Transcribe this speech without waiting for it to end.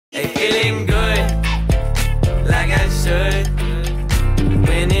Hey, feeling good, like I should.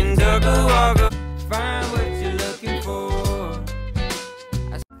 When in dark, walk, find what you're looking for.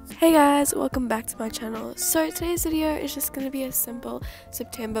 Hey guys, welcome back to my channel. So today's video is just going to be a simple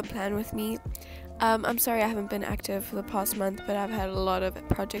September plan with me. I'm sorry I haven't been active for the past month, but I've had a lot of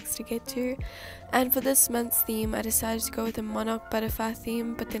projects to get to. And for this month's theme, I decided to go with a monarch butterfly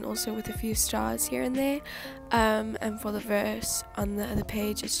theme, but then also with a few stars here and there. And for the verse on the other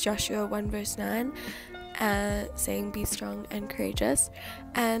page, it's Joshua 1 verse 9. Saying be strong and courageous.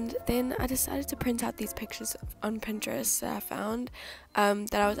 And then I decided to print out these pictures on Pinterest that I found,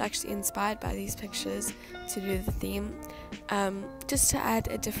 that I was actually inspired by these pictures to do the theme, just to add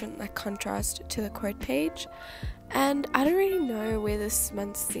a different contrast to the quote page. And I don't really know where this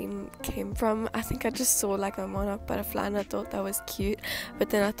month's theme came from. I think I just saw a monarch butterfly and I thought that was cute, but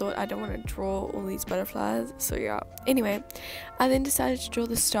then I thought I don't want to draw all these butterflies, so yeah. Anyway, I then decided to draw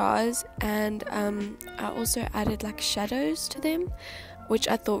the stars, and I also added shadows to them, which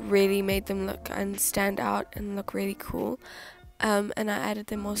I thought really made them look and stand out and look really cool. And I added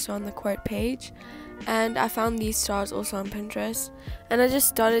them also on the quote page. And I found these stars also on Pinterest, and I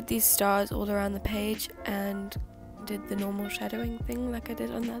just dotted these stars all around the page and did the normal shadowing thing like I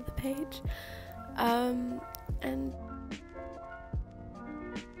did on the other page. And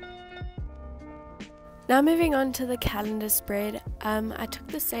now moving on to the calendar spread, I took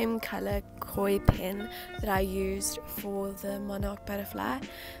the same color koi pen that I used for the monarch butterfly,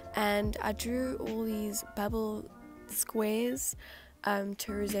 and I drew all these bubble squares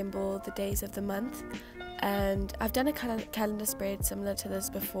to resemble the days of the month. And I've done a calendar spread similar to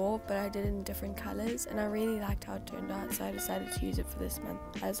this before, but I did it in different colors, and I really liked how it turned out, so I decided to use it for this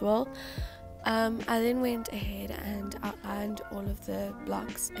month as well. I then went ahead and outlined all of the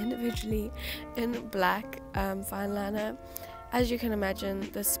blocks individually in black fine liner. As you can imagine,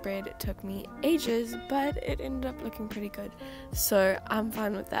 the spread took me ages, but it ended up looking pretty good, so I'm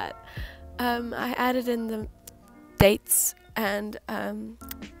fine with that. I added in the dates and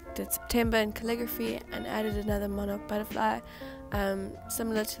did September in calligraphy, and added another monarch butterfly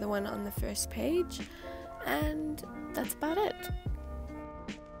similar to the one on the first page, and that's about it.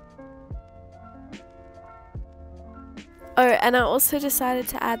 Oh, and I also decided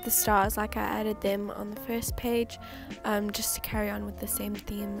to add the stars like I added them on the first page, just to carry on with the same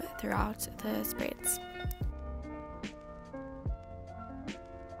theme throughout the spreads.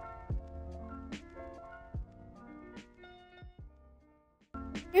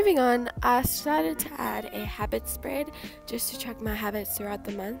 Moving on, I started to add a habit spread just to track my habits throughout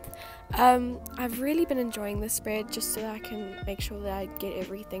the month. I've really been enjoying this spread just so that I can make sure that I get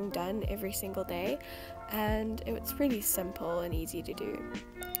everything done every single day, and it's really simple and easy to do.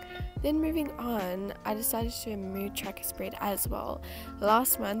 Then moving on, I decided to do a mood tracker spread as well.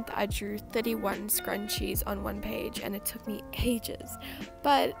 Last month I drew 31 scrunchies on one page, and it took me ages,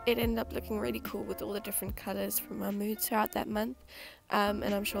 but it ended up looking really cool with all the different colors from my moods throughout that month,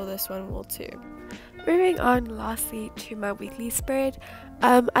 and I'm sure this one will too. Moving on lastly to my weekly spread,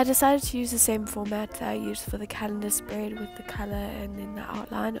 I decided to use the same format that I used for the calendar spread, with the color and then the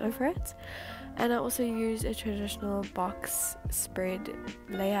outline over it. And I also used a traditional box spread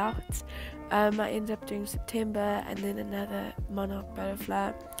layout. I ended up doing September and then another monarch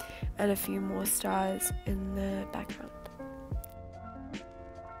butterfly and a few more stars in the background.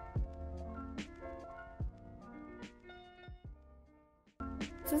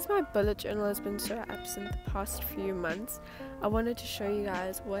 Since my bullet journal has been so absent the past few months, I wanted to show you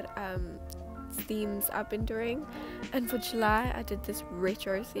guys what themes I've been doing. And for July I did this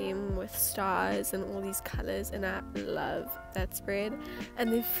retro theme with stars and all these colors, and I love that spread.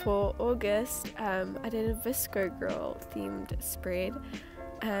 And then for August I did a Visco Girl themed spread,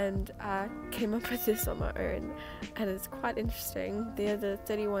 and I came up with this on my own, and it's quite interesting. They're the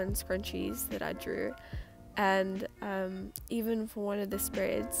 31 scrunchies that I drew, and even for one of the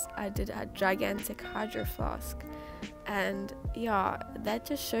spreads I did a gigantic hydro flask. And yeah, that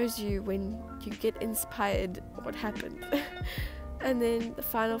just shows you when you get inspired what happens. And then the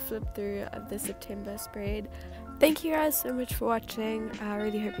final flip through of the September spread. Thank you guys so much for watching. I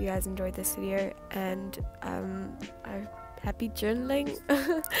really hope you guys enjoyed this video, and happy journaling.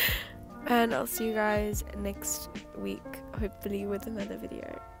 And I'll see you guys next week, hopefully with another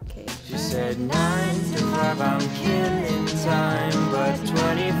video. Okay. She said 9 to 5, I'm killing time, but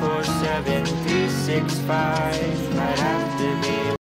 24/7, 365, right after me.